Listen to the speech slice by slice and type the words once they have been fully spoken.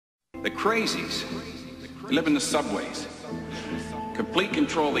The Crazies. They live in the subways. Complete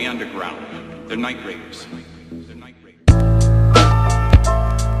control of the underground. They're night raiders.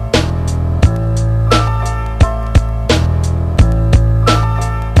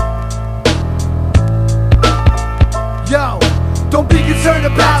 Yo, don't be concerned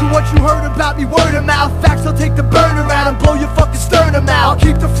about what you heard about me, word of mouth. Facts, I'll take the burner out and blow your fucking sternum out. I'll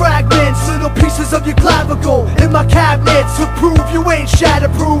keep the fragments, little pieces of your clavicle in my cabinets to prove you ain't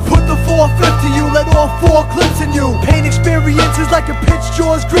shatterproof. Put the 450, you let all 4 clips in you. Pain experiences like a pitch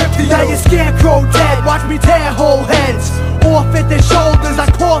jaw's grip to you. Now you're scarecrow dead, watch me tear whole heads off at their shoulders.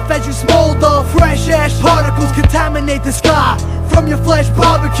 I cough as you smolder. Fresh ash particles contaminate the sky. From your flesh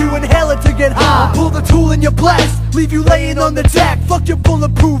barbecue, inhale it to get high. Pull the tool in your blast, leave you laying on the deck. Fuck your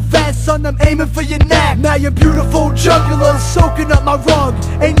bulletproof vest, son, I'm aiming for your neck. Now your beautiful jugular soaking up my rug.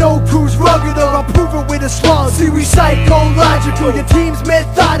 Ain't no cruise ruggeder, I'll prove it with a slug. See, we psychological, your team's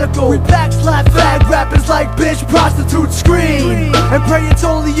methodical. We backslap fag rappers like bitch prostitutes scream and pray it's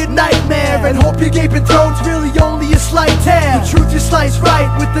only a nightmare, and hope your gaping throat's really only a slight tear. The truth you slice right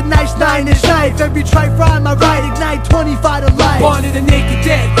with the nice 9-inch knife. Every tripe rhyme I write ignite 25 to life. Born in the naked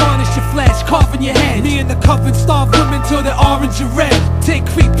dead, garnish your flesh, carving your head. Me and the coven starve women till they're orange and red. Take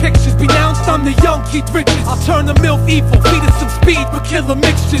creep pictures, renounced, I'm the young Keith Richards. I'll turn the MILF evil, feed us some speed, but killer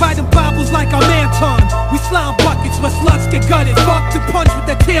mixtures. Writing Bibles like I'm Anton. We slime buckets where sluts get gutted. Fucked and punched with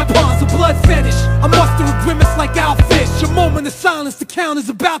that tampons, a blood fetish. I muster a grimace like Alfish. Your moment of silence, the count is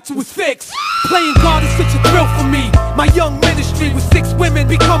about to affix. Playing God is such a thrill for me. My young ministry with 6 women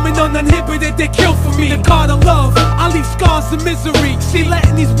becoming uninhibited, they kill for me. The God of love, I leave scars and misery. See,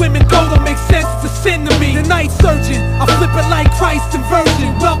 letting these women go don't make sense, it's a sin to me. The night surgeon, I flip it like Christ and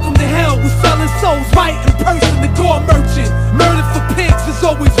Virgin. Welcome to hell, we're selling souls right in person. The gore merchant, murder for pigs is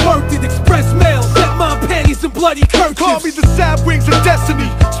always worth it. Express mail, set my panties and bloody kerchiefs. Call me the sad wings of destiny,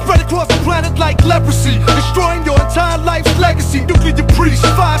 spread across the planet like leprosy, destroying your entire life's legacy. Nuclear priest,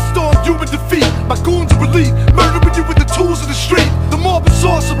 5-storm human defeat. My goons are elite, murdering you with the tools of the street. The morbid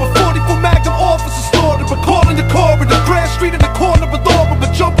source of a 44 Magnum officer slaughtered, but calling the coroner. Grand Street in the corner with Auburn,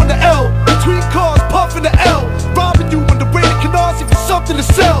 but jump on the L. Between cars, puffing the L. Robbing you on the rated Canarsie for something to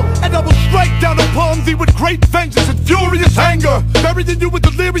sell. And I will strike down upon thee with great vengeance and furious anger, burying you with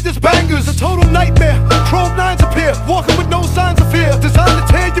delirious bangers. A total nightmare, chrome 9s appear, walking with no signs of fear. Designed to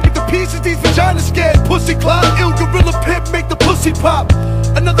tear you into pieces, these vaginas scared. Pussy clock, ill gorilla pimp, make the pussy pop.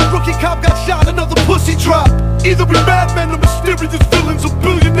 Another rookie cop got shot, another pussy drop. Either we madmen or mysterious villains, or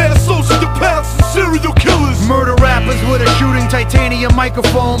billionaire sociopaths and serial killers. Murder rappers with a shooting titanium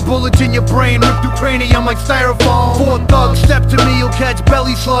microphone. Bullets in your brain, ripped through cranium like styrofoam. 4 thugs step to me, you'll catch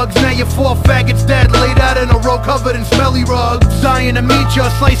belly slugs. Now you're 4 faggots dead, laid out in a row covered in smelly rugs. Dying to meet ya,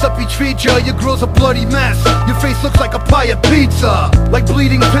 slice up each feature. Your grill's a bloody mess, your face looks like a pie of pizza. Like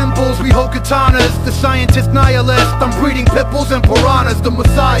bleeding pimples, we hold katanas. The scientist nihilist, I'm breeding pitbulls and piranhas. The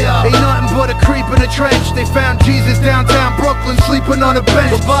Messiah ain't nothing but a creep in a trench. They found Jesus downtown Brooklyn, sleeping on a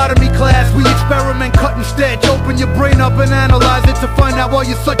bench. Lobotomy class, we experiment, cut and stitch. Open your brain up and analyze it to find out why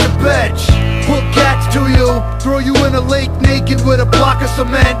you're such a bitch. Hook cats to you, throw you in a lake naked with a block of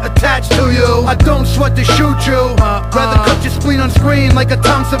cement attached to you. I don't sweat to shoot you, rather cut your spleen on screen like a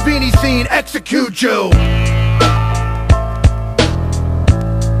Tom Savini scene, execute you.